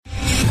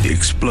The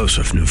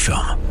explosive new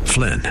film,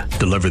 Flynn,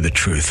 deliver the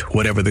truth,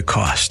 whatever the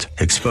cost,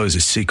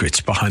 exposes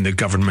secrets behind the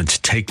government's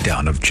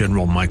takedown of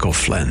General Michael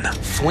Flynn.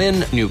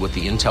 Flynn knew what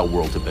the intel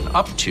world had been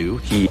up to.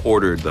 He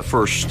ordered the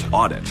first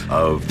audit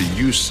of the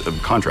use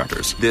of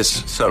contractors.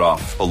 This set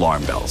off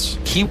alarm bells.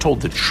 He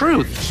told the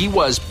truth. He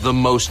was the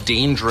most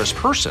dangerous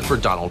person for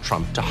Donald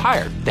Trump to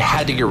hire. They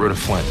had to get rid of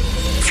Flynn.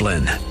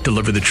 Flynn,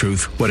 deliver the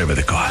truth, whatever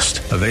the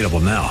cost. Available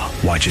now.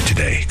 Watch it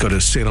today. Go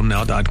to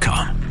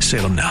salemnow.com.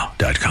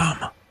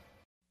 salemnow.com.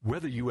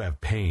 Whether you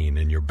have pain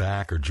in your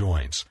back or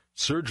joints,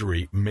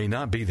 surgery may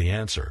not be the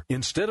answer.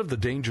 Instead of the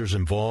dangers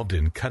involved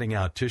in cutting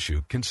out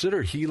tissue,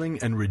 consider healing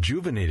and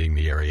rejuvenating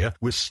the area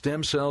with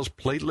stem cells,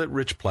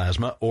 platelet-rich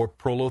plasma, or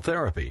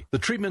prolotherapy. The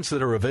treatments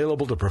that are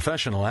available to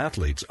professional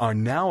athletes are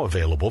now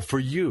available for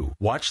you.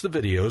 Watch the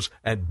videos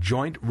at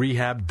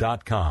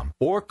jointrehab.com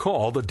or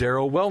call the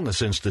Darrow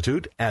Wellness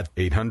Institute at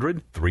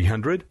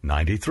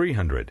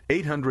 800-300-9300.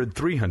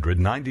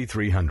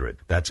 800-300-9300.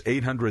 That's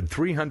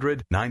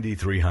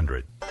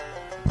 800-300-9300.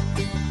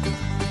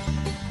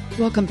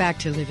 Welcome back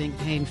to Living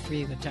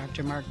Pain-Free with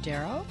Dr. Mark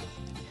Darrow.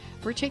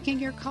 We're taking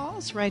your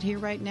calls right here,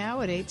 right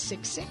now at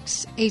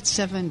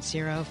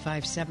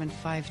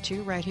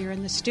 866-870-5752 right here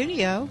in the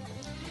studio.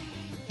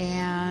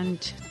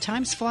 And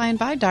time's flying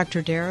by,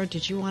 Dr. Darrow.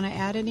 Did you want to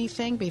add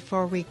anything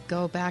before we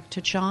go back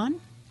to John?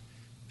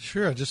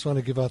 Sure. I just want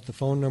to give out the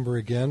phone number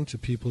again to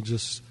people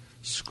just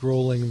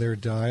scrolling their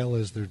dial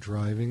as they're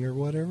driving or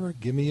whatever.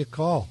 Give me a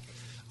call.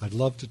 I'd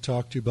love to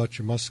talk to you about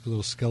your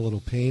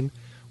musculoskeletal pain,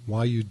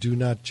 why you do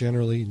not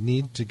generally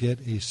need to get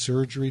a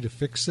surgery to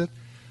fix it,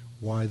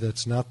 why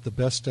that's not the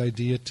best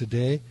idea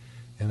today,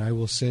 and I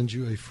will send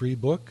you a free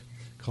book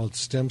called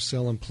Stem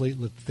Cell and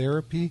Platelet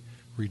Therapy,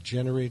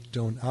 Regenerate,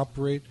 Don't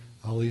Operate.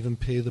 I'll even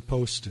pay the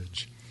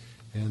postage.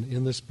 And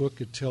in this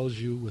book it tells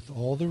you, with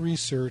all the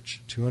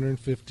research,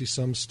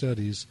 250-some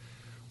studies,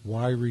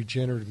 why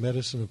regenerative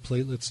medicine of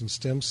platelets and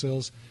stem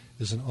cells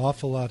is an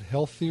awful lot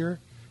healthier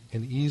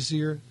and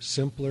easier,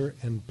 simpler,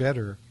 and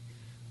better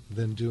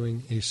than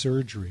doing a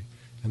surgery.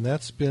 And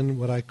that's been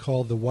what I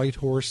call the white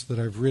horse that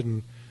I've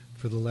ridden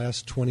for the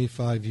last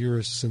 25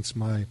 years since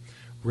my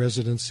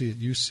residency at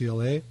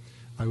UCLA.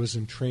 I was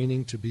in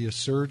training to be a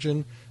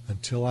surgeon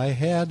until I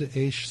had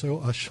a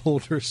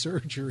shoulder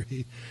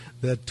surgery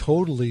that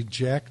totally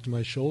jacked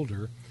my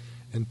shoulder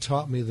and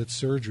taught me that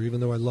surgery, even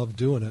though I loved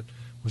doing it,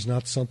 was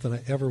not something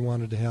I ever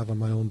wanted to have on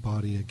my own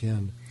body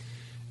again.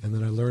 And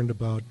then I learned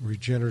about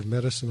regenerative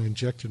medicine. I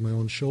injected my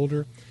own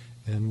shoulder,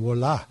 and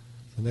voila,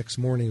 the next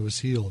morning it was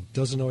healed.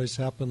 Doesn't always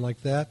happen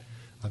like that.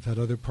 I've had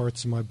other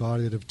parts of my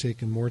body that have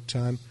taken more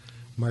time.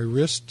 My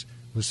wrist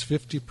was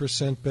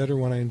 50% better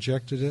when I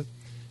injected it,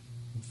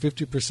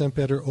 50%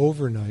 better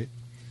overnight,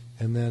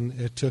 and then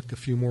it took a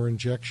few more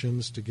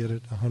injections to get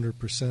it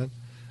 100%.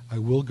 I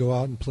will go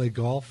out and play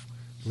golf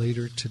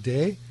later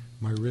today.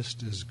 My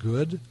wrist is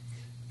good.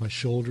 My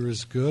shoulder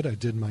is good. I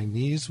did my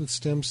knees with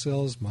stem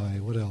cells,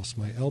 my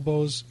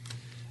elbows.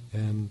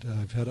 And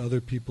I've had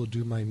other people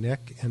do my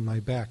neck and my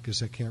back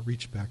because I can't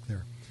reach back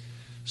there.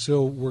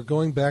 So we're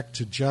going back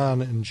to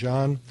John. And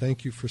John,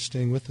 thank you for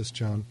staying with us,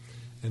 John.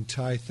 And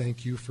Ty,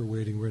 thank you for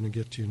waiting. We're going to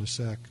get to you in a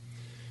sec.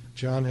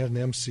 John had an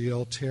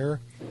MCL tear,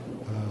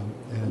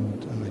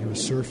 and he was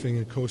surfing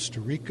in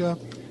Costa Rica.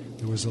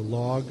 There was a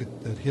log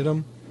that hit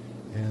him.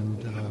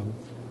 And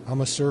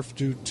I'm a surf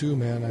dude too,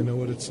 man. I know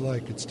what it's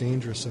like. It's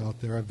dangerous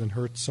out there. I've been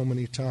hurt so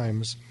many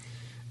times.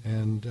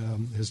 And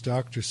his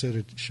doctor said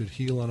it should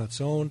heal on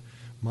its own.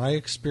 My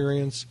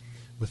experience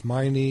with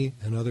my knee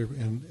and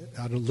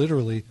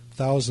literally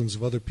thousands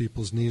of other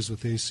people's knees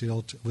with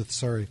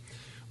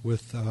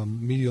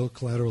medial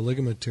collateral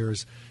ligament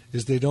tears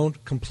is they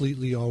don't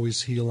completely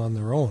always heal on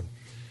their own.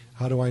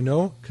 How do I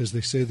know? Because they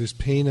say there's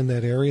pain in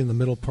that area in the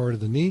middle part of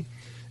the knee,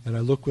 and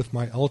I look with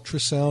my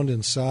ultrasound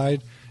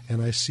inside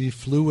and I see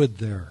fluid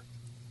there.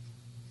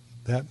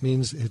 That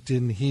means it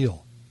didn't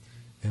heal,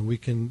 and we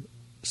can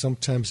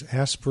sometimes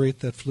aspirate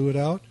that fluid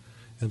out,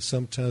 and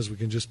sometimes we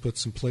can just put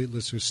some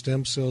platelets or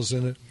stem cells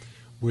in it,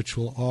 which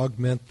will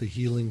augment the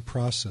healing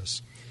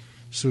process.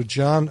 So,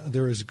 John,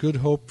 there is good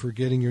hope for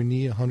getting your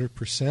knee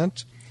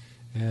 100%,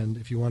 and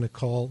if you want to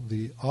call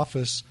the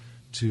office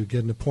to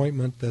get an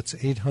appointment, that's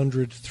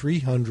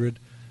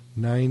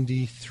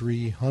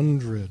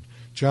 800-300-9300.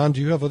 John, do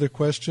you have other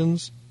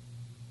questions?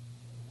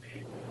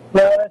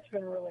 No, that's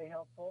been really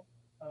helpful.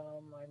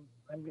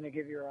 I'm going to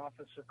give your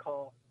office a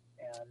call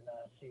and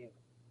see if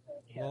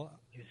do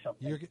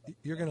something.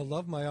 You're going to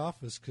love my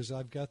office because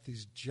I've got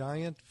these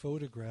giant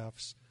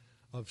photographs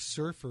of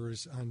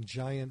surfers on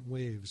giant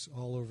waves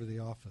all over the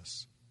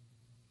office.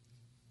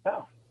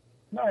 Oh,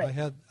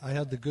 nice. I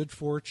had the good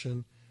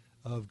fortune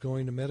of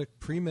going to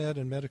pre-med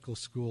and medical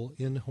school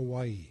in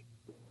Hawaii,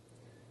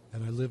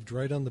 and I lived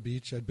right on the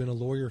beach. I'd been a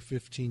lawyer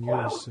 15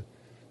 years,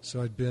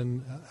 so I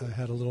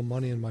had a little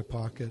money in my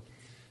pocket,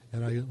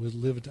 and I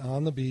lived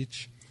on the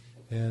beach.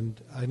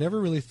 And I never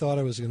really thought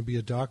I was going to be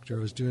a doctor. I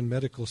was doing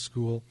medical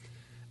school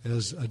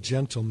as a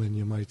gentleman,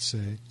 you might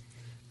say.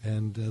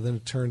 And then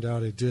it turned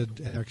out I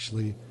did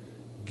actually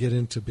get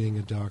into being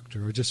a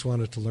doctor. I just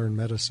wanted to learn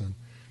medicine.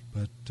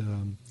 But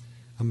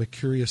I'm a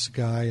curious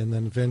guy, and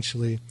then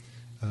eventually,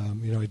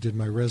 I did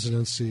my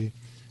residency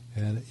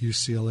at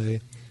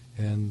UCLA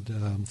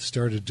and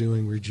started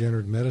doing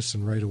regenerative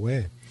medicine right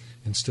away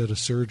instead of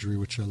surgery,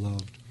 which I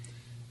loved.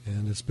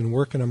 And it's been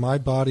working on my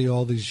body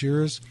all these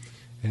years,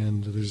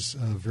 and there's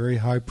a very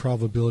high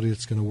probability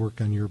it's going to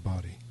work on your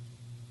body.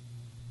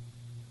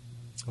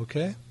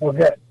 Okay? Well,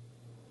 good.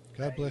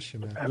 God bless you,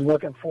 man. I'm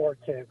looking forward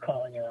to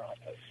calling your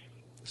office.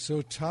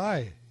 So,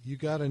 Ty, you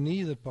got a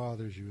knee that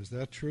bothers you. Is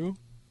that true?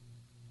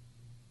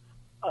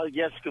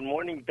 Yes, good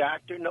morning,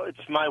 doctor. No,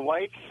 it's my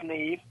wife's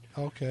knee.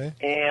 Okay.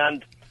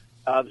 And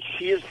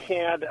she has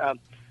had,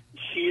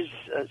 she's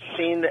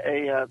seen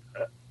a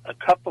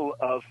couple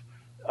of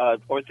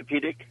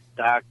orthopedic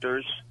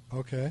doctors.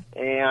 Okay.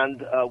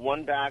 And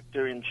one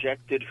doctor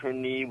injected her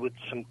knee with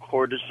some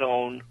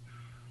cortisone.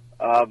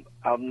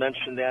 I'll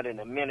mention that in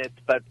a minute,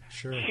 but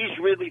sure. She's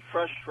really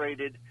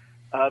frustrated.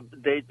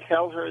 They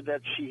tell her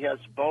that she has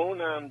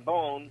bone on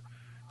bone,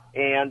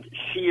 and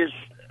she is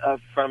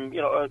from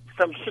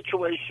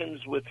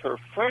situations with her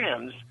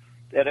friends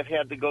that have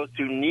had to go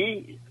through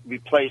knee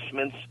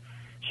replacements.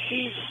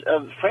 She's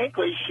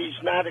frankly,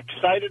 she's not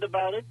excited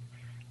about it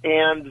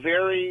and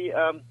very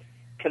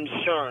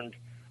concerned.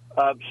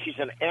 She's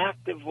an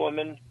active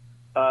woman,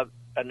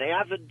 an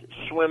avid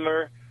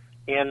swimmer,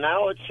 and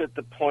now it's at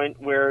the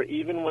point where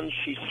even when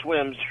she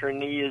swims, her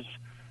knee is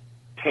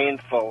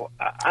painful.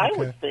 I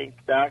would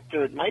think,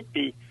 doctor, it might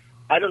be,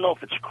 I don't know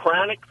if it's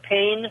chronic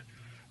pain,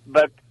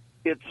 but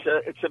it's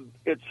an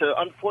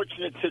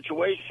unfortunate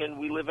situation.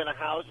 We live in a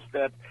house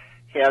that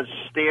has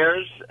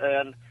stairs,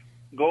 and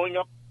going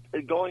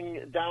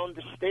down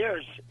the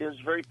stairs is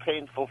very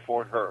painful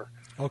for her.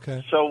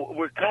 Okay. So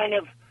we're kind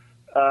of,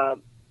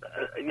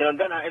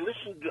 then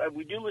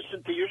we do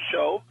listen to your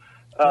show.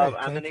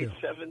 I'm an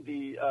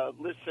 870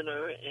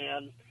 listener,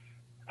 and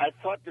I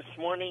thought this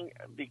morning,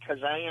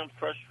 because I am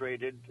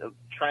frustrated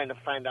trying to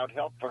find out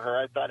help for her,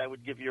 I thought I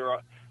would give you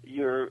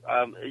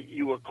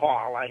a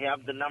call. I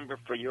have the number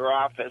for your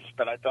office,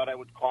 but I thought I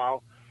would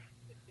call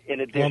in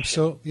addition.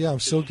 I'm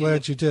so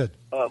glad you did.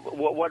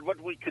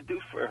 What we could do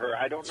for her,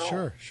 I don't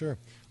know. Sure.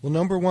 Well,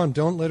 number one,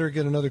 don't let her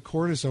get another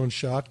cortisone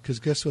shot, because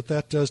guess what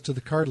that does to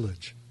the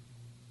cartilage?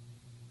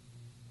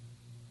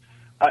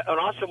 And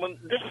also, when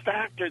this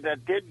doctor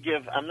that did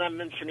give, I'm not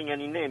mentioning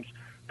any names,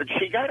 but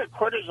she got a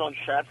cortisone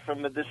shot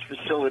from this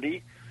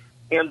facility,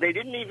 and they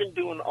didn't even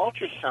do an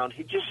ultrasound.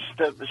 She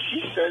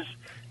says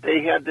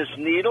they had this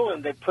needle,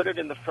 and they put it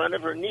in the front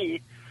of her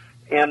knee,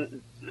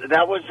 and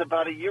that was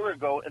about a year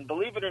ago. And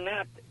believe it or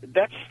not,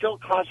 that's still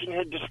causing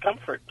her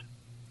discomfort.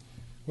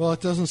 Well,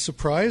 it doesn't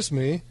surprise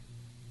me.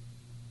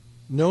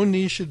 No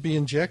knee should be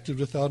injected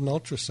without an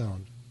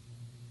ultrasound.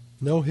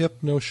 No hip,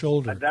 no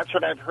shoulder. That's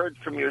what I've heard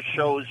from your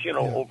shows,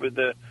 over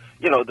the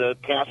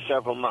past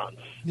several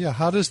months. Yeah,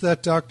 how does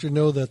that doctor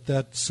know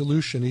that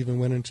solution even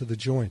went into the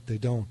joint? They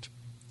don't.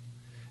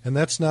 And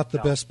that's not the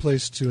best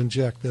place to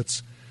inject.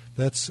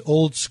 That's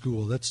old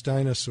school. That's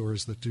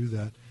dinosaurs that do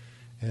that.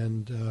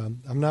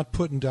 And I'm not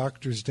putting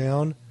doctors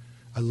down.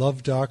 I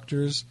love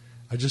doctors.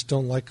 I just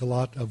don't like a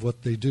lot of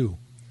what they do.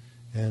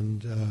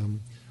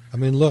 And,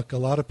 look, a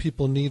lot of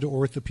people need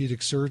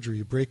orthopedic surgery.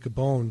 You break a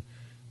bone,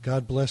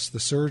 God bless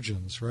the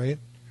surgeons, right?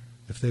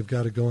 If they've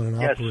got to go in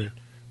and operate.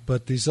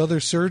 But these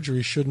other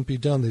surgeries shouldn't be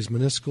done. These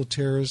meniscal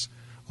tears,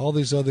 all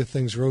these other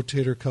things,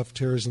 rotator cuff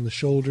tears in the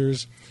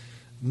shoulders,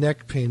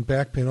 neck pain,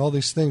 back pain, all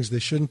these things, they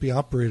shouldn't be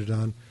operated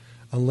on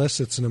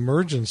unless it's an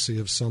emergency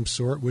of some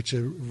sort, which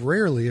it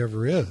rarely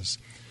ever is.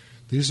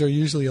 These are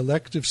usually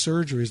elective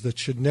surgeries that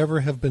should never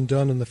have been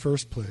done in the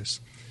first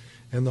place.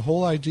 And the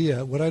whole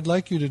idea, what I'd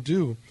like you to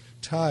do,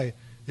 Ty,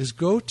 is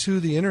go to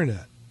the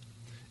internet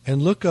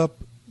and look up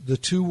the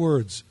two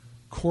words,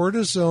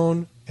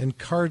 cortisone and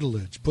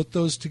cartilage. Put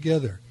those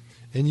together,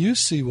 and you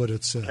see what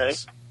it says. Okay.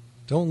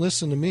 Don't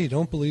listen to me.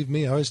 Don't believe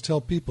me. I always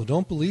tell people,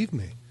 don't believe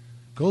me.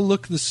 Go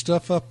look this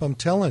stuff up, I'm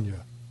telling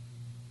you.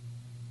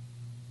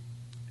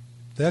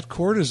 That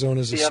cortisone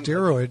is a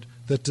steroid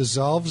that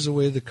dissolves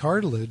away the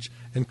cartilage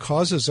and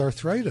causes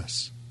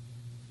arthritis.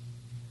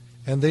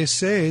 And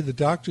the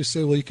doctors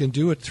say, well, you can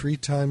do it 3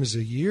 times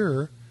a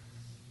year.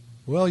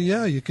 Well,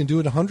 yeah, you can do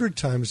it 100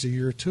 times a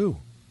year too.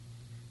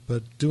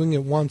 But doing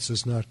it once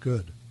is not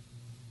good.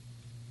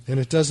 And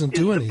it doesn't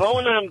do anything.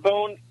 Bone on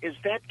bone, is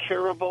that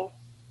curable?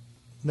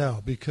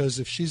 No, because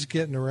if she's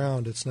getting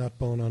around, it's not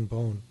bone on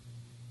bone.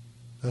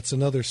 That's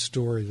another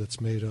story that's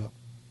made up.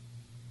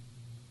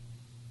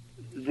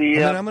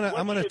 I'm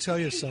going to tell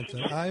you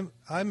something.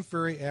 I'm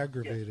very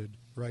aggravated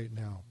right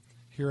now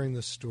hearing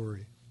this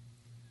story.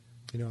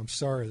 I'm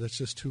sorry. That's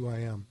just who I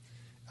am.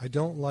 I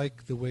don't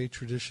like the way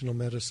traditional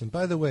medicine.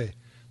 By the way,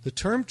 the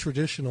term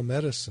traditional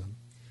medicine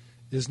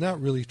is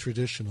not really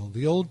traditional.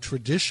 The old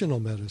traditional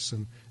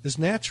medicine is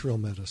natural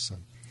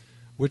medicine,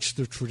 which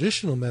the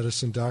traditional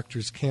medicine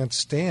doctors can't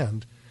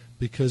stand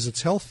because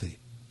it's healthy.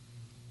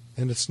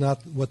 And it's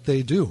not what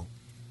they do.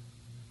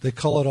 They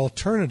call it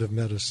alternative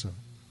medicine.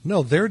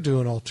 No, they're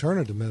doing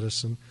alternative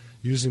medicine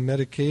using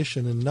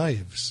medication and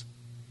knives.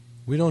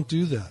 We don't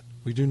do that.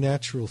 We do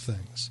natural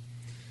things.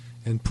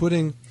 And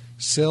putting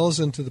cells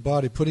into the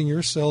body, putting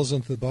your cells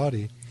into the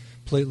body,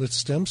 platelet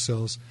stem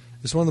cells,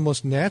 is one of the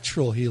most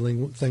natural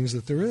healing things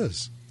that there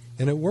is.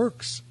 And it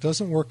works. It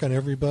doesn't work on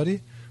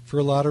everybody for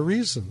a lot of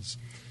reasons.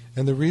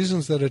 And the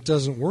reasons that it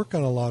doesn't work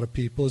on a lot of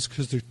people is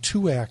because they're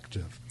too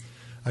active.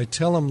 I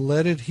tell them,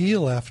 let it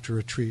heal after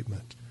a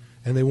treatment,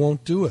 and they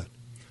won't do it.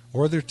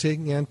 Or they're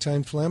taking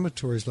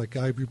anti-inflammatories like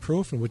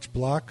ibuprofen, which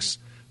blocks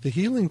the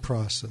healing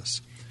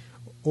process.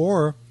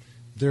 Or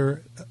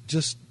they're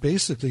just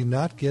basically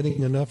not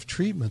getting enough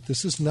treatment.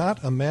 This is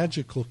not a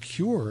magical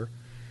cure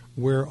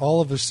where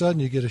all of a sudden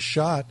you get a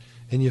shot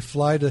and you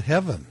fly to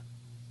heaven.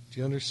 Do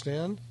you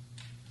understand?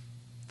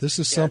 This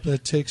is something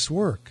that takes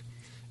work.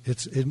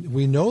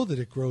 We know that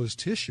it grows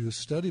tissue.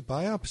 Study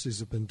biopsies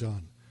have been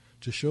done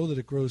to show that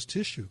it grows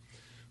tissue.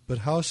 But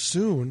how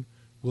soon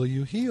will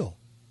you heal?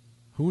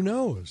 Who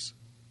knows?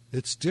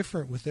 It's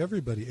different with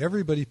everybody.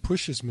 Everybody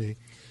pushes me.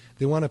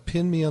 They want to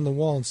pin me on the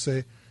wall and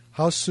say,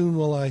 how soon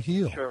will I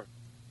heal? Sure.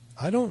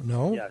 I don't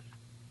know. Yes.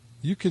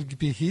 You could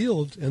be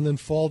healed and then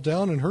fall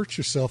down and hurt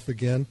yourself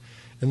again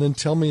and then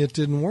tell me it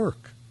didn't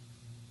work.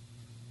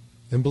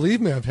 And believe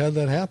me, I've had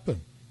that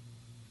happen.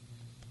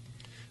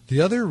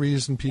 The other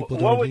reason people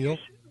don't heal...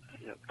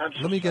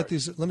 Let me get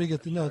these.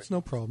 No, it's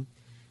no problem.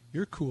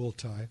 You're cool,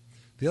 Ty.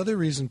 The other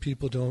reason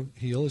people don't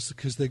heal is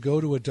because they go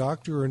to a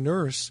doctor or a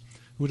nurse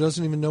who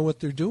doesn't even know what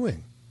they're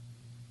doing,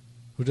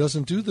 who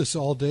doesn't do this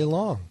all day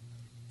long.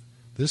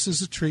 This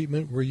is a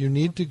treatment where you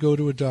need to go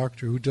to a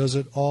doctor who does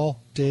it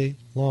all day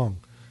long,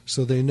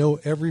 so they know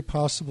every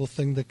possible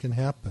thing that can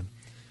happen.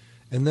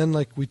 And then,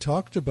 like we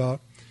talked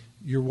about,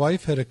 your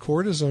wife had a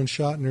cortisone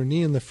shot in her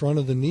knee, in the front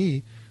of the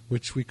knee,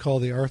 which we call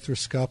the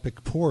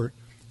arthroscopic port,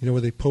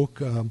 where they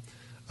poke a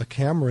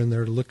camera in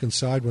there to look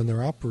inside when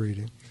they're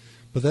operating.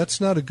 But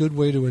that's not a good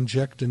way to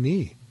inject a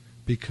knee,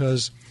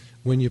 because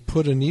when you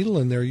put a needle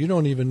in there, you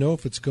don't even know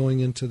if it's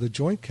going into the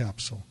joint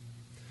capsule.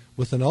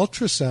 With an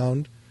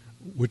ultrasound,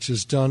 which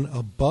is done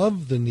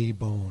above the knee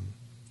bone,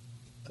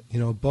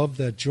 above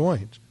that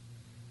joint,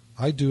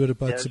 I do it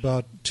it's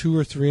about 2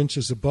 or 3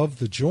 inches above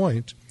the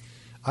joint,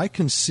 I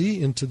can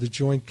see into the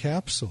joint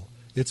capsule.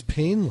 It's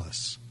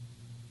painless.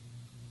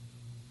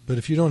 But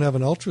if you don't have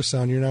an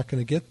ultrasound, you're not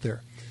going to get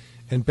there.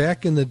 And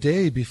back in the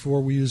day,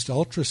 before we used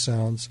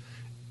ultrasounds,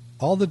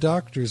 all the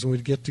doctors, when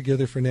we'd get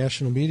together for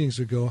national meetings,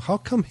 would go, how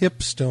come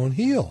hips don't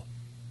heal?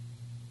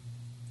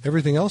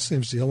 Everything else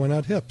seems to heal. Why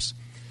not hips?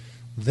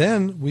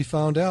 Then we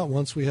found out,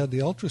 once we had the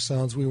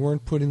ultrasounds, we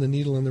weren't putting the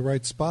needle in the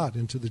right spot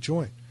into the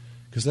joint,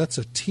 because that's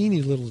a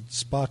teeny little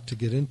spot to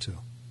get into.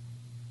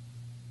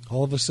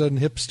 All of a sudden,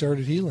 hips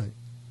started healing.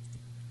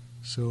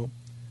 So,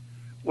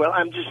 well,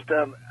 I'm just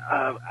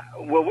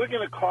we're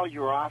going to call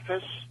your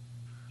office.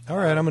 All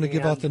right, I'm going to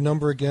give out the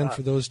number again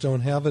for those who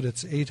don't have it.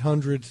 It's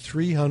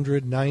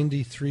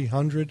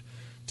 800-300-9300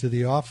 to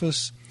the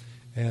office,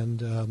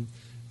 and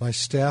my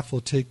staff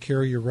will take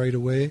care of you right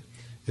away.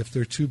 If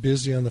they're too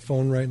busy on the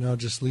phone right now,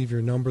 just leave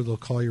your number. They'll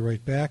call you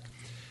right back.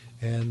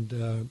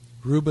 And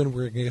Ruben,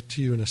 we're going to get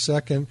to you in a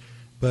second.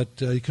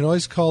 But you can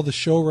always call the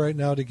show right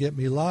now to get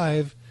me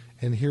live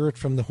and hear it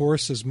from the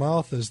horse's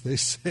mouth, as they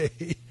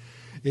say.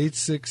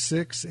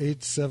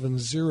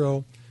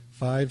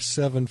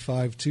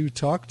 866-870-5752.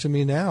 Talk to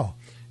me now.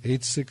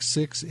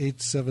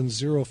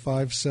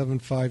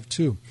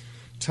 866-870-5752.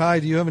 Ty,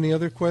 do you have any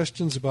other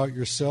questions about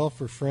yourself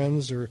or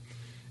friends or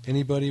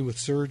anybody with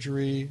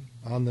surgery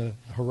on the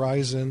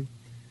horizon?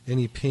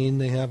 Any pain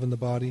they have in the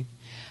body?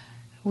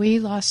 We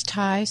lost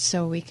Ty,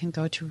 so we can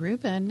go to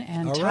Ruben.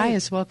 And all Ty right.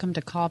 is welcome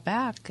to call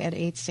back at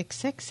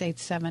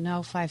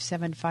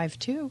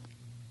 866-870-5752.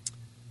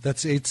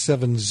 That's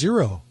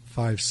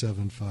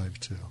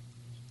 870-5752.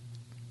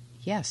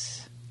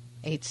 Yes.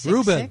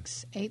 Ruben.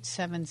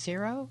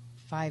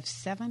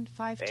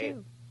 866-870-5752. Hey.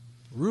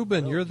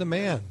 Ruben, you're the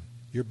man.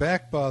 Your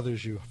back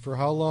bothers you. For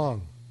how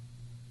long?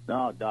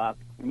 No, Doc,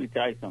 let me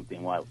tell you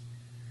something while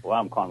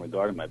I'm calling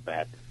regarding my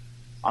back.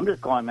 I'm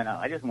just calling, man.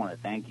 I just want to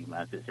thank you,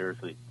 man,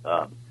 seriously.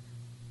 I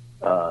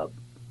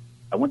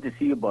went to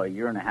see you about a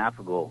year and a half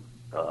ago.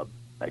 I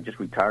just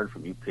retired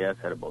from UPS,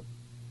 had about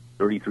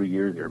 33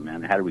 years there,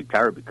 man. I had to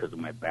retire because of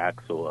my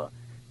back. So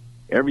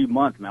every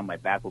month, man, my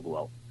back will go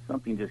out.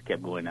 Something just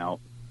kept going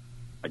out.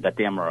 I got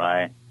the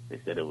MRI. They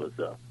said it was,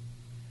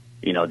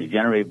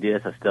 degenerative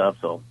disc and stuff.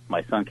 So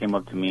my son came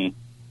up to me,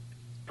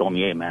 told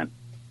me, hey, man,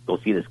 go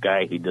see this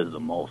guy. He does the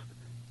most,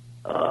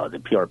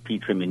 the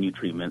PRP treatment, new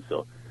treatment.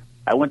 So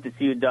I went to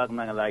see you, Doc. I'm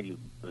not going to lie to you.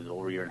 It was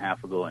over a year and a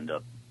half ago. And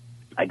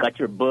I got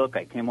your book.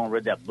 I came home and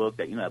read that book.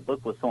 That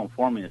book was so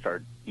informative.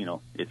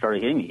 It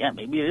started hitting me. Yeah,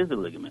 maybe it is a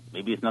ligament.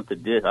 Maybe it's not the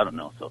disc. I don't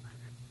know. So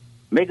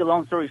make a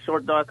long story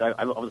short, Doc,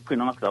 I was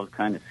putting on because I was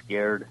kind of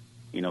scared,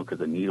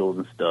 because of needles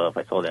and stuff.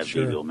 I saw that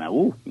video, man.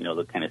 Ooh,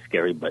 looked kind of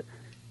scary. But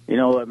you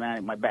know what,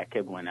 man? My back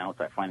kept going out,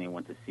 so I finally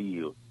went to see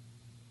you.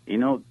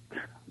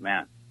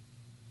 Man,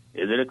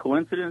 is it a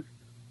coincidence?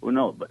 Who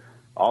knows? But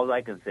all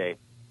I can say,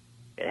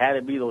 it had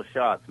to be those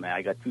shots, man.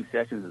 I got 2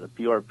 sessions of the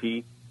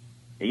PRP.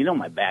 And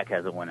my back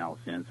hasn't went out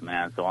since,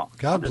 man. So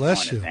God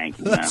bless you. Thank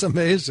you, That's man.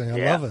 amazing. I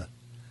love it.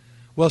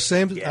 Well,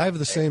 same. I have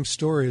the same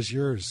story as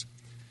yours.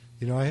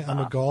 You know, I'm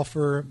a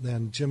golfer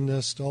and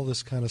gymnast, all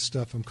this kind of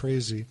stuff. I'm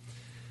crazy,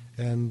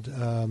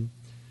 and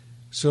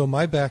so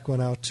my back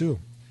went out too.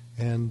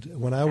 And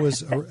when I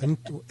was when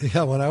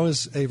I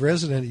was a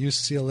resident at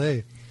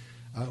UCLA,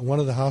 one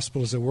of the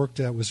hospitals I worked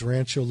at was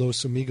Rancho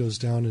Los Amigos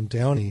down in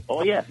Downey.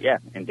 Oh yeah,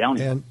 in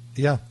Downey.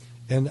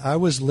 And I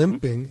was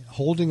limping,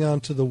 holding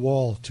onto the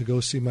wall to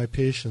go see my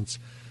patients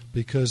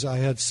because I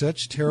had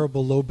such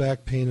terrible low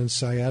back pain and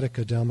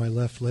sciatica down my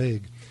left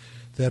leg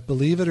that,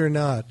 believe it or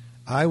not,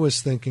 I was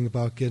thinking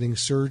about getting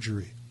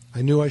surgery.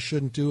 I knew I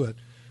shouldn't do it,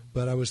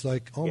 but I was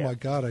like, oh my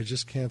God, I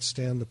just can't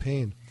stand the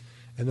pain.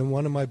 And then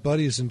one of my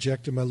buddies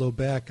injected my low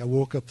back. I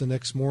woke up the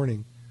next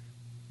morning.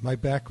 My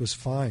back was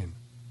fine.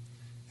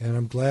 And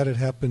I'm glad it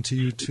happened to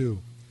you too.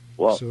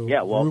 Well, so,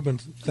 imagine Ruben,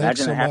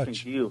 thanks so it happening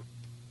much. to you.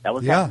 That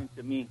was happening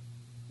to me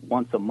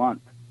once a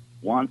month,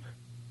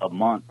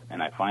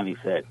 and I finally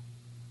said,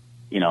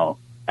 you know,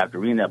 after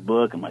reading that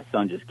book, and my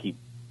son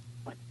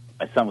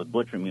was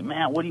butchering me.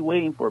 Man, what are you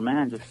waiting for,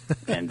 man?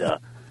 And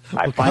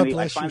I finally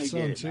did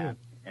it, too. Man.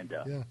 And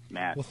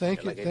man, well,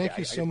 thank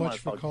you so much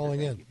for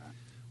calling in.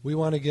 We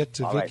want to get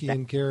to Vicki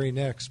and Gary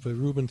next, but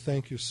Ruben,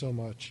 thank you so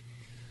much.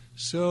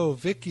 So,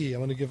 Vicki, I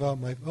want to give out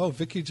my... Oh,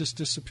 Vicki just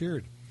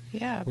disappeared.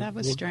 Yeah, that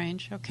was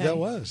strange. Okay. That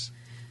was.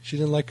 She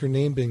didn't like her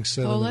name being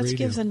said on the radio. Well, let's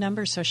give the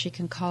number so she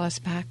can call us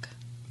back.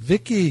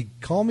 Vicki,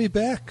 call me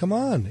back. Come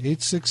on.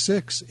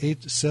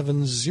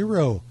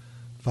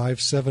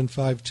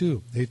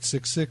 866-870-5752.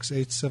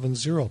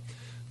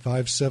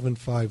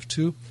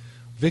 866-870-5752.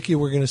 Vicki,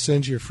 we're going to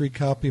send you a free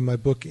copy of my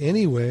book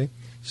anyway,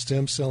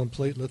 Stem Cell and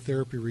Platelet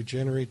Therapy,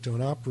 Regenerate,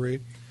 Don't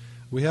Operate.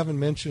 We haven't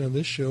mentioned on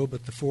this show,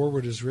 but the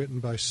foreword is written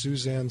by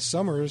Suzanne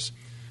Summers,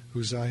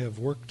 whose I have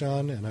worked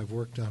on, and I've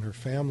worked on her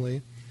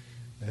family,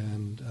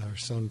 and her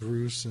son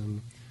Bruce,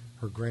 and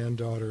her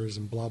granddaughters,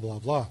 and blah, blah,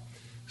 blah.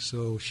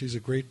 So she's a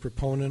great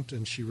proponent,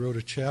 and she wrote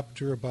a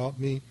chapter about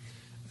me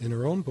in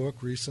her own book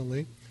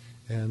recently.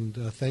 And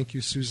thank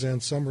you, Suzanne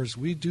Summers.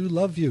 We do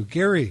love you.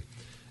 Gary,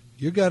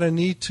 you got a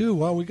knee, too.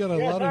 Wow, we got a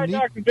lot of knee.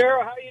 Hi, Dr.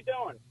 Darrow. How you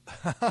doing?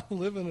 I'm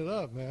living it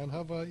up, man.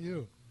 How about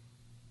you?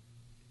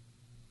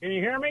 Can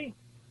you hear me?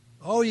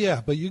 Oh,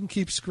 yeah, but you can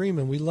keep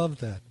screaming. We love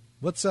that.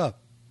 What's up?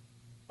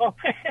 Oh,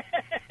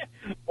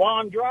 while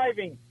I'm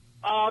driving.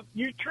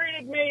 You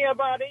treated me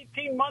about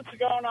 18 months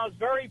ago, and I was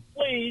very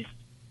pleased,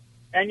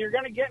 and you're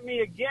going to get me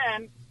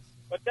again,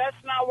 but that's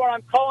not what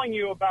I'm calling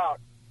you about.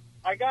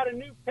 I got a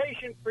new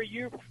patient for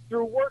you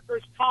through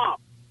workers' comp.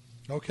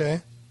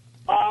 Okay.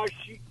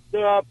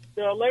 The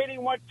lady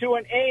went to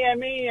an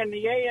AME, and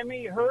the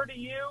AME heard of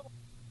you,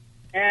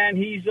 and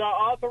he's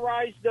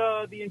authorized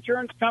the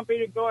insurance company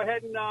to go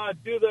ahead and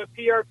do the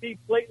PRP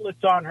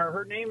platelets on her.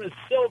 Her name is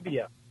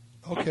Sylvia.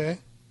 Okay.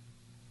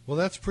 Well,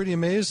 that's pretty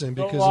amazing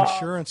because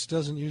insurance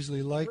doesn't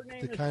usually like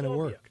the kind of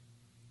work.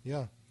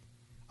 Yeah.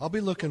 I'll be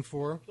looking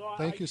for her.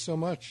 Thank you so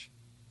much.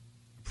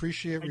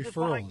 Appreciate referrals. I just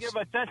want to give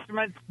a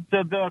testament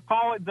to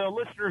the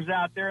listeners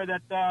out there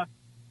that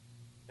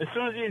as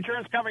soon as the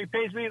insurance company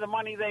pays me the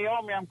money they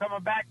owe me, I'm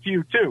coming back to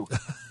you, too.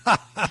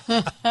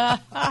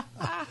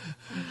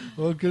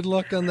 Well, good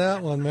luck on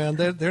that one, man.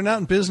 They're not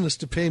in business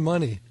to pay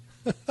money.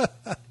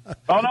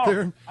 Oh,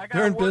 no.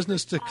 They're in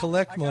business to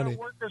collect money. I got a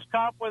workers'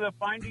 comp with a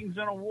findings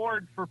and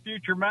award for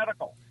future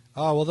medical.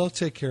 Oh, well, they'll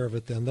take care of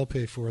it then. They'll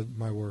pay for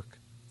my work.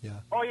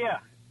 Yeah. Oh, yeah.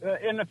 We're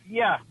going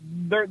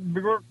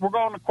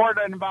to court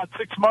in about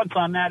 6 months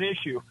on that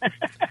issue.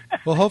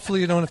 Well, hopefully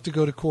you don't have to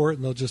go to court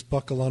and they'll just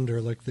buckle under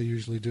like they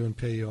usually do and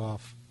pay you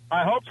off.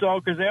 I hope so,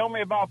 because they owe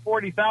me about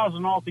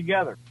 $40,000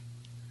 altogether.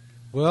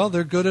 Well,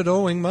 they're good at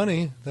owing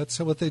money. That's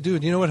what they do.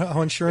 Do you know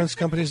how insurance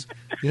companies,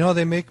 how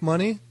they make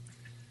money?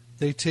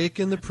 They take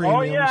in the premiums.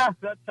 Oh, yeah.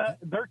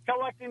 They're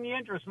collecting the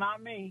interest,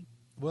 not me.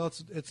 Well,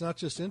 it's not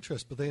just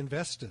interest, but they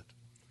invest it.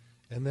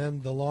 And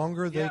then the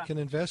longer they can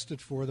invest it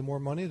for, the more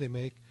money they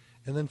make.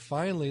 And then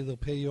finally they'll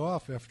pay you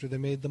off after they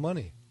made the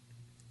money.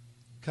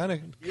 Kind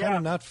of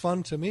not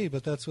fun to me,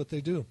 but that's what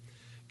they do.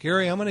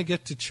 Gary, I'm going to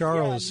get to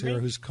Charles here,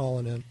 who's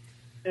calling in.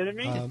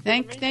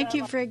 Thank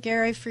you,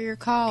 Gary, for your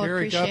call.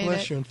 Gary, Appreciate God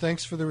bless you, and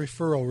thanks for the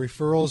referral.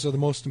 Referrals are the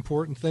most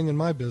important thing in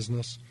my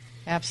business.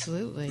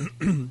 Absolutely.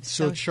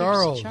 So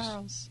Charles,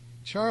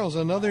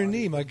 another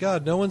knee. My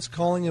God, no one's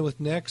calling it with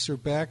necks or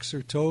backs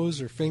or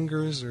toes or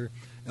fingers or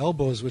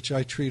elbows, which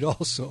I treat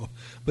also.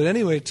 But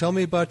anyway, tell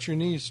me about your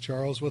knees,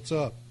 Charles. What's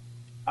up?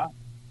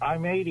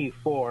 I'm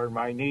 84, and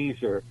my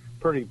knees are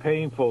pretty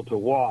painful to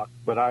walk,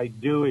 but I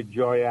do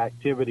enjoy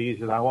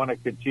activities, and I want to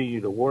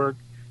continue to work.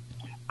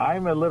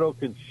 I'm a little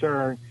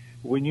concerned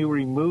when you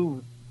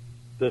remove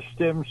the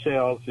stem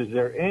cells, is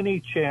there any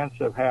chance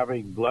of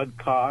having blood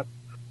clot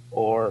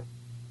or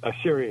a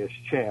serious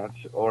chance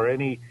or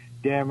any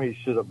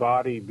damage to the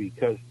body?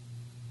 Because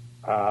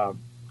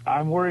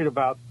I'm worried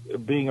about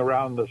being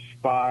around the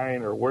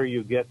spine or where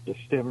you get the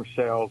stem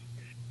cells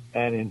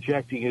and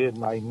injecting it in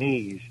my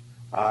knees.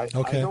 I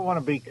don't want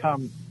to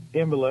become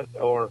invalid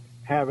or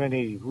have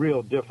any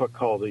real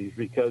difficulties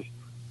because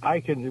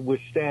I can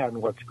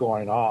withstand what's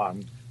going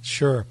on.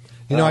 Sure.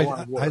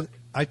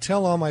 I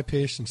tell all my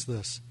patients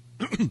this.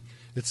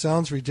 It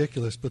sounds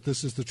ridiculous, but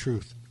this is the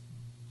truth.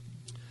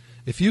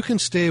 If you can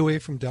stay away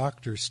from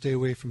doctors, stay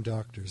away from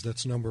doctors.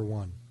 That's number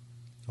one.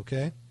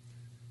 Okay?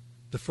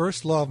 The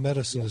first law of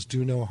medicine is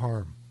do no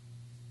harm.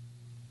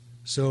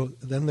 So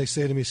then they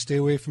say to me, stay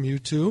away from you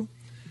too.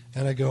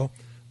 And I go,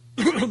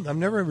 I've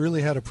never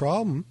really had a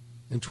problem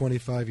in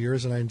 25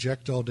 years, and I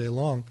inject all day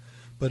long,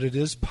 but it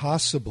is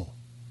possible.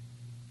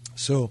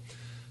 So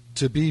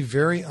to be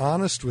very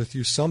honest with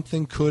you,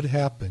 something could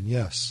happen,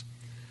 yes.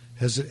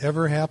 Has it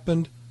ever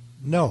happened?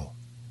 No.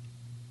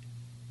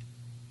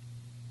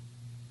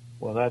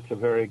 Well, that's a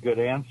very good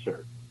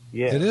answer.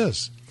 Yes. It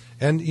is.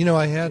 And, you know,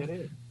 I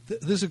had,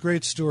 this is a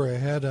great story. I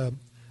had a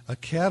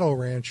cattle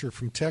rancher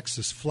from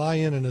Texas fly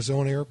in his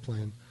own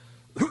airplane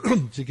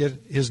to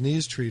get his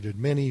knees treated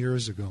many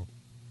years ago.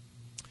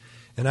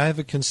 And I have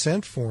a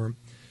consent form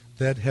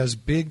that has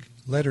big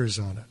letters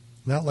on it,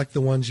 not like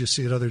the ones you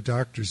see at other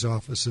doctors'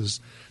 offices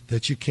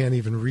that you can't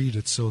even read.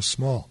 It's so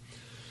small.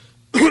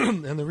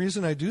 And the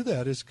reason I do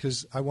that is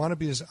because I want to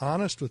be as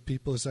honest with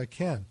people as I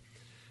can.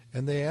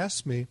 And they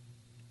ask me,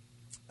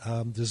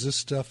 does this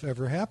stuff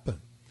ever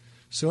happen?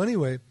 So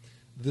anyway,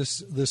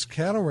 this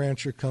cattle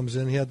rancher comes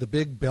in. He had the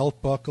big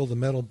belt buckle, the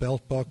metal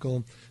belt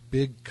buckle,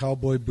 big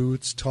cowboy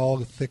boots, tall,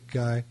 thick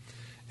guy.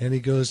 And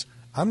he goes,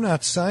 I'm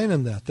not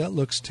signing that. That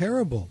looks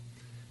terrible.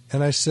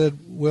 And I said,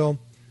 well,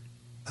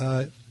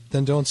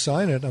 then don't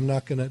sign it. I'm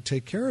not going to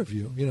take care of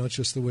you. You know, it's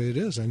just the way it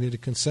is. I need a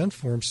consent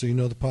form so you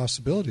know the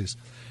possibilities.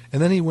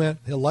 And then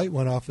a light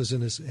went off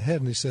in his head,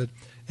 and he said,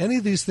 any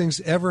of these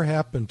things ever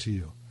happen to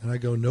you? And I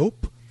go,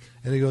 nope.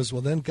 And he goes,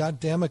 well, then,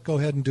 God damn it, go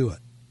ahead and do it.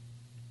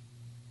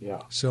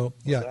 Yeah. So,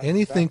 yeah,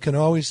 anything can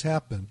always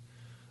happen.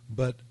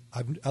 But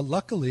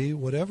luckily,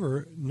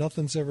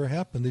 nothing's ever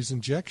happened. These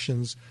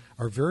injections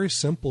are very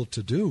simple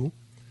to do,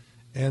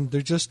 and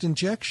they're just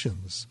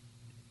injections.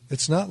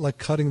 It's not like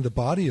cutting the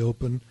body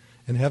open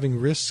and having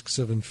risks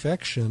of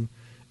infection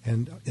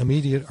and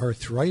immediate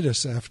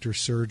arthritis after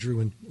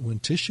surgery when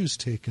tissue's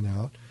taken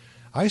out.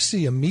 I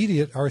see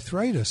immediate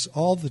arthritis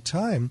all the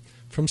time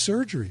from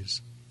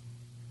surgeries.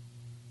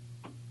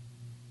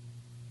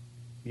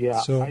 Yeah,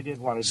 so, I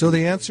didn't want to. So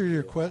the answer to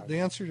your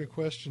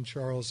question,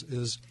 Charles,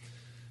 is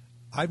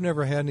I've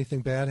never had anything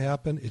bad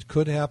happen. It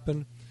could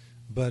happen,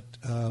 but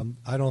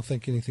I don't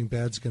think anything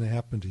bad's going to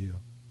happen to you.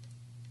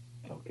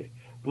 Okay,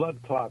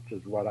 blood clots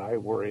is what I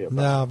worry about.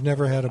 No, I've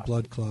never had a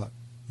blood clot.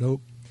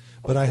 Nope.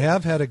 But I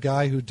have had a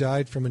guy who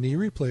died from a knee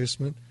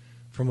replacement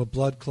from a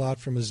blood clot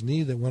from his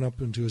knee that went up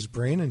into his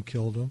brain and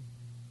killed him.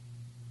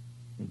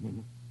 Mm-hmm.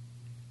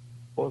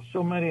 Well,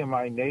 so many of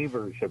my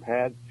neighbors have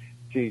had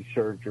knee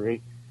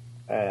surgery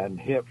and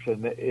hips,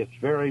 and it's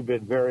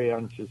been very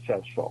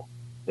unsuccessful.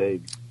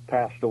 They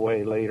passed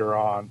away later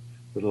on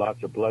with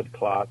lots of blood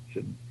clots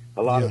and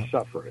a lot of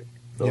suffering.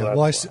 So yeah,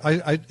 well,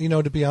 I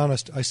to be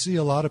honest, I see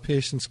a lot of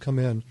patients come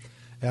in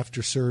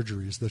after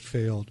surgeries that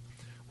failed,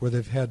 where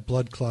they've had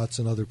blood clots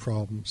and other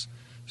problems.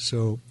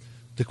 So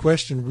the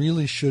question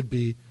really should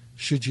be,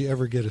 should you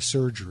ever get a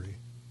surgery?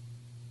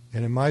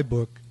 And in my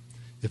book,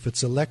 if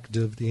it's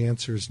elective, the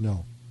answer is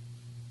no.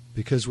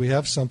 Because we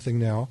have something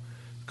now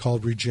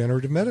called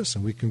regenerative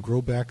medicine. We can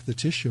grow back the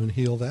tissue and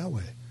heal that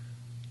way.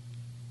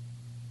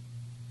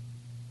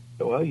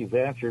 Well, you've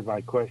answered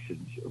my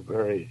questions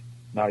very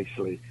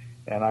nicely,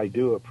 and I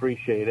do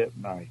appreciate it,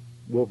 and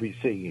we'll be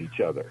seeing each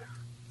other.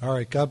 All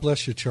right. God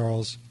bless you,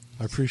 Charles.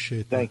 I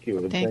appreciate that. Thank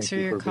you. Thanks for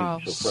your call.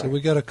 So we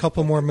got a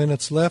couple more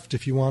minutes left.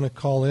 If you want to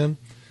call in,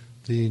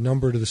 the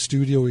number to the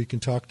studio where you can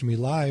talk to me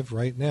live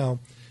right now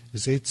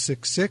is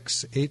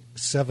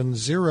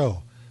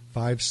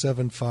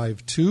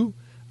 866-870-5752.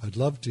 I'd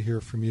love to hear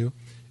from you.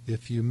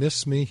 If you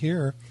miss me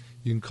here,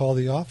 you can call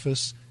the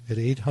office at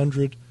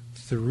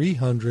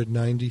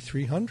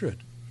 800-300-9300.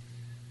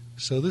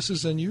 So this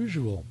is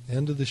unusual.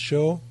 End of the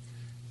show,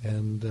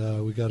 and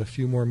we got a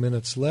few more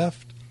minutes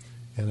left.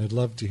 And I'd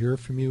love to hear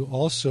from you.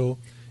 Also,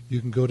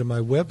 you can go to my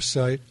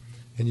website,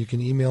 and you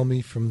can email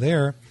me from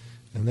there,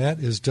 and that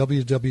is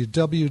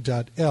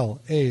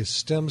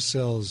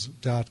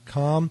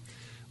www.lastemcells.com.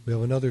 We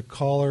have another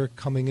caller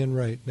coming in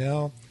right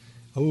now.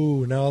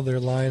 Oh, now they're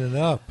lining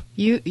up.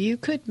 You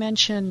could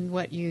mention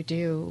what you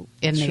do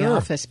in the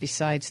office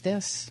besides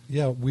this.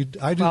 Yeah,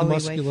 I do the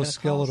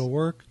musculoskeletal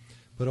work,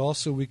 but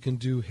also we can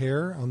do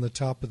hair on the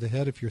top of the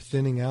head if you're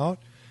thinning out.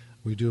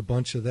 We do a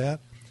bunch of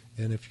that.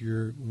 And if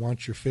you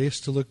want your face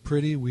to look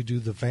pretty, we do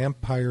the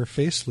vampire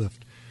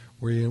facelift,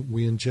 where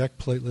we inject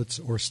platelets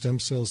or stem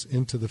cells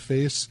into the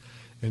face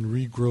and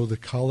regrow the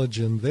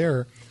collagen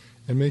there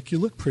and make you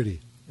look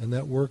pretty. And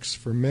that works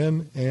for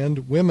men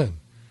and women.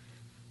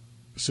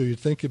 So you'd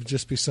think it would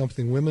just be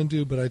something women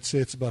do, but I'd say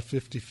it's about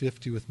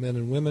 50-50 with men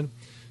and women.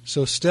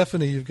 So,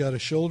 Stephanie, you've got a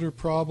shoulder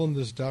problem.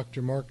 This is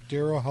Dr. Mark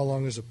Darrow. How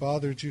long has it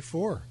bothered you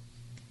for?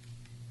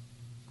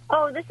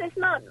 Oh, this is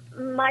not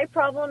my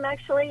problem,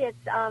 actually.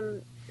 It's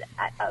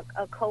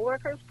a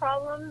coworker's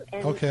problem,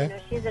 and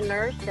she's a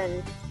nurse,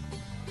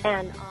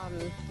 and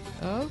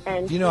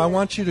I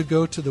want you to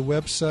go to the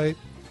website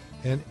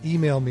and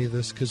email me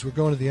this, because we're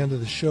going to the end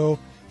of the show.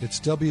 It's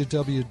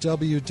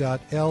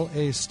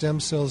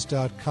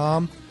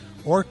www.lastemcells.com,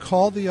 or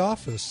call the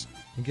office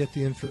and get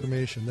the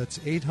information. That's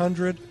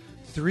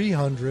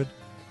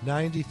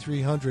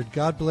 800-300-9300.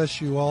 God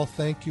bless you all.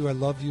 Thank you. I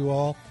love you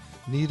all.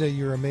 Nita,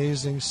 you're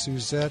amazing.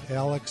 Suzette,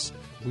 Alex,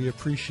 we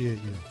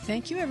appreciate you.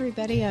 Thank you,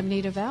 everybody. I'm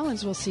Nita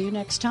Valens. We'll see you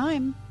next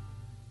time.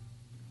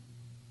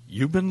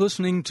 You've been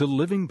listening to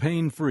Living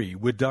Pain Free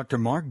with Dr.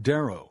 Mark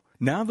Darrow.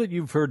 Now that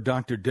you've heard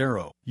Dr.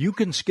 Darrow, you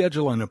can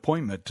schedule an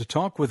appointment to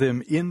talk with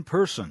him in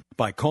person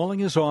by calling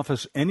his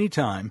office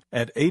anytime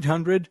at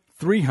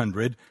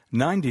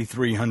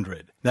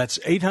 800-300-9300. That's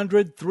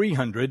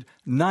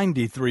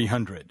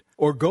 800-300-9300.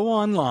 Or go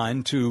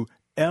online to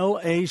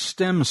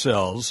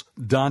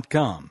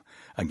lastemcells.com.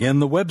 Again,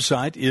 the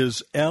website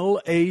is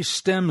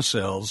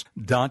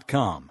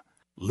lastemcells.com.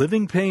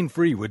 Living Pain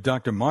Free with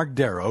Dr. Mark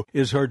Darrow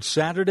is heard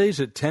Saturdays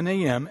at 10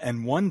 a.m.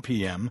 and 1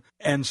 p.m.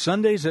 and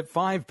Sundays at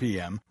 5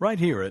 p.m. right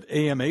here at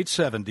AM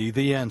 870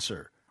 The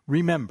Answer.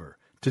 Remember,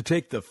 to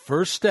take the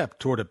first step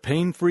toward a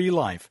pain-free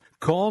life,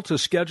 call to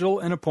schedule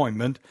an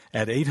appointment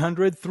at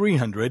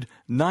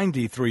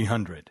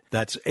 800-300-9300.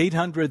 That's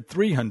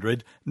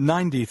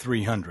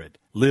 800-300-9300.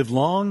 Live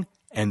long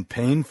and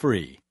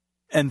pain-free.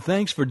 And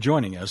thanks for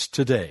joining us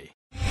today.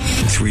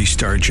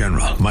 3-star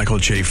General Michael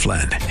J.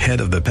 Flynn,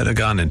 head of the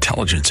Pentagon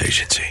Intelligence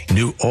Agency,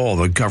 knew all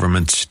the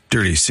government's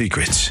dirty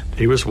secrets.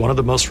 He was one of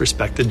the most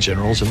respected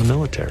generals in the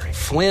military.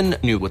 Flynn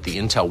knew what the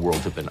intel world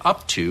had been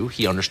up to.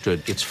 He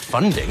understood its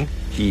funding.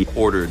 He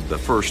ordered the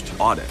first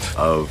audit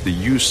of the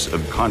use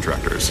of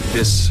contractors.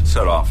 This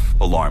set off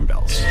alarm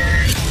bells.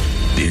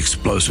 The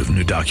explosive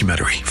new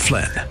documentary,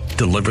 Flynn,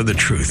 Deliver the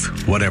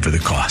Truth, Whatever the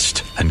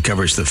Cost,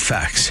 uncovers the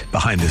facts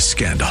behind this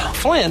scandal.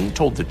 Flynn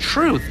told the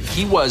truth.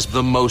 He was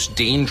the most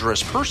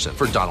dangerous person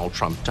for Donald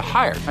Trump to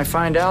hire. I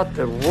find out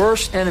the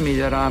worst enemy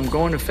that I'm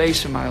going to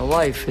face in my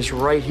life is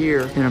right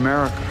here in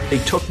America. They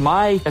took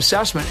my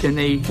assessment and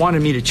they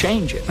wanted me to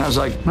change it. And I was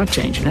like, I'm not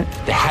changing it.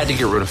 They had to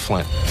get rid of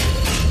Flynn.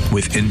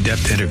 With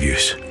in-depth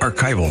interviews,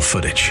 archival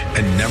footage,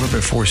 and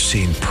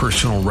never-before-seen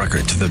personal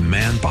records of the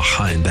man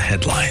behind the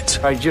headlines.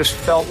 I just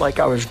felt like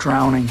I was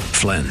drowning.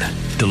 Flynn,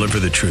 Deliver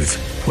the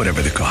Truth,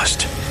 Whatever the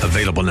Cost.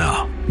 Available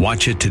now.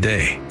 Watch it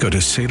today. Go to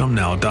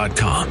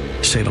salemnow.com.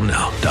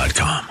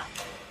 salemnow.com.